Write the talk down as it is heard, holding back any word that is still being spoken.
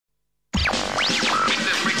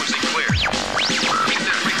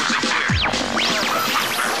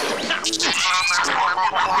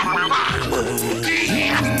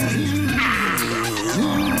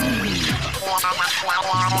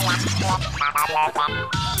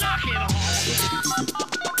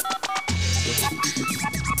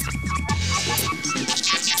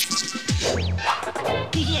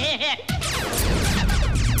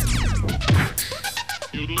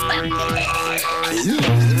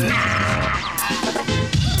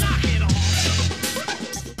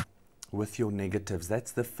With your negatives.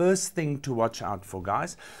 That's the first thing to watch out for,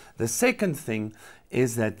 guys. The second thing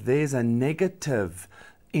is that there's a negative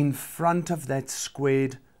in front of that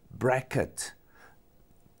squared bracket.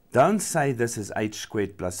 Don't say this is h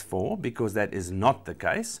squared plus 4, because that is not the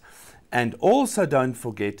case. And also don't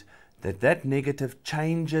forget that that negative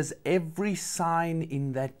changes every sign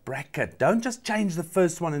in that bracket. Don't just change the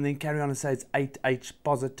first one and then carry on and say it's 8h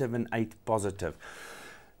positive and 8 positive.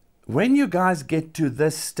 When you guys get to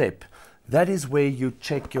this step, that is where you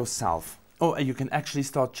check yourself. Or you can actually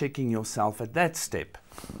start checking yourself at that step.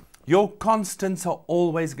 Your constants are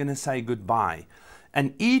always going to say goodbye.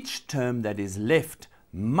 And each term that is left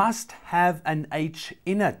must have an h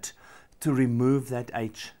in it to remove that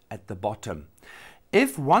h at the bottom.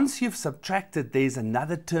 If once you've subtracted, there's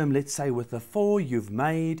another term, let's say with a 4, you've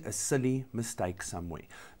made a silly mistake somewhere.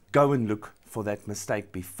 Go and look for that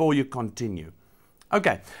mistake before you continue.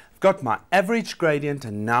 Okay, I've got my average gradient,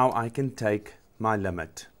 and now I can take my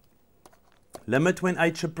limit. Limit when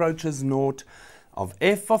h approaches 0 of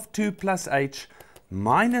f of 2 plus h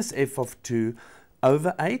minus f of 2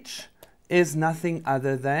 over h is nothing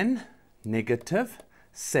other than negative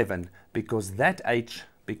 7, because that h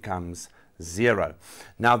becomes 0.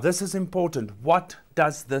 Now this is important. What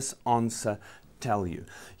does this answer tell you?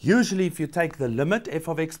 Usually if you take the limit f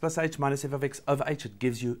of x plus h minus f of x over h, it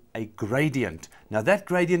gives you a gradient. Now that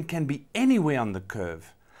gradient can be anywhere on the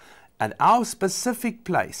curve. At our specific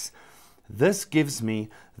place, this gives me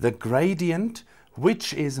the gradient,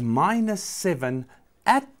 which is minus 7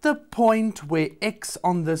 at the point where x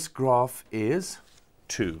on this graph is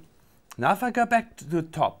 2. Now if I go back to the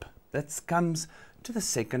top, that comes to the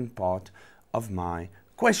second part of my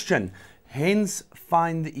question. Hence,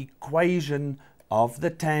 find the equation of the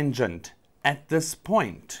tangent at this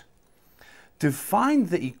point. To find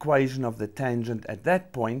the equation of the tangent at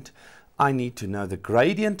that point, I need to know the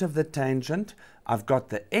gradient of the tangent. I've got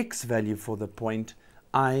the x value for the point.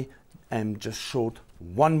 I am just short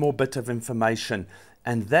one more bit of information,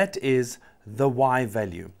 and that is the y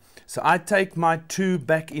value. So I take my 2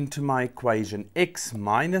 back into my equation, x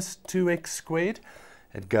minus 2x squared.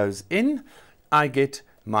 It goes in. I get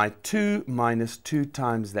my 2 minus 2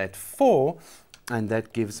 times that 4, and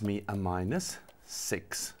that gives me a minus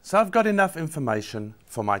 6. So I've got enough information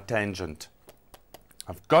for my tangent.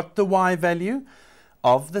 I've got the y value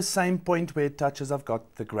of the same point where it touches. I've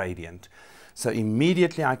got the gradient. So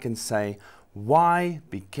immediately I can say y,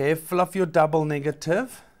 be careful of your double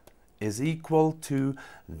negative, is equal to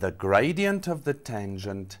the gradient of the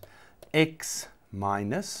tangent x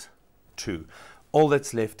minus 2. All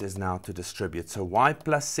that's left is now to distribute. So y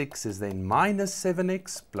plus 6 is then minus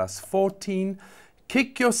 7x plus 14.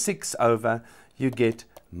 Kick your 6 over, you get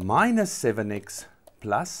minus 7x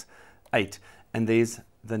plus 8. And there's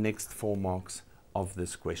the next 4 marks of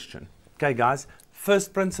this question. Okay, guys,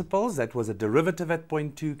 first principles, that was a derivative at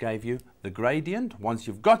point 2, gave you the gradient. Once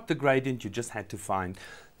you've got the gradient, you just had to find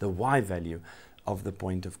the y value of the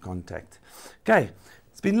point of contact. Okay,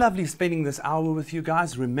 it's been lovely spending this hour with you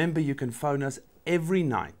guys. Remember, you can phone us every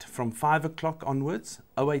night from 5 o'clock onwards,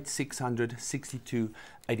 08600 62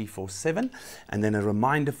 847. And then a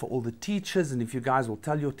reminder for all the teachers, and if you guys will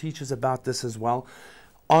tell your teachers about this as well,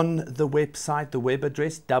 on the website, the web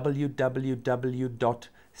address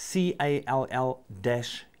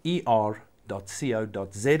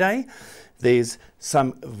www.call-er.co.za. There's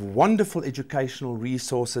some wonderful educational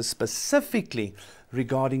resources specifically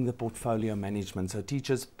regarding the portfolio management. So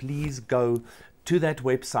teachers, please go to that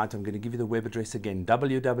website. I'm going to give you the web address again,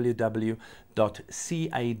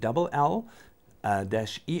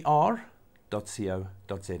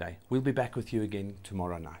 www.call-er.co.za. We'll be back with you again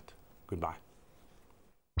tomorrow night. Goodbye.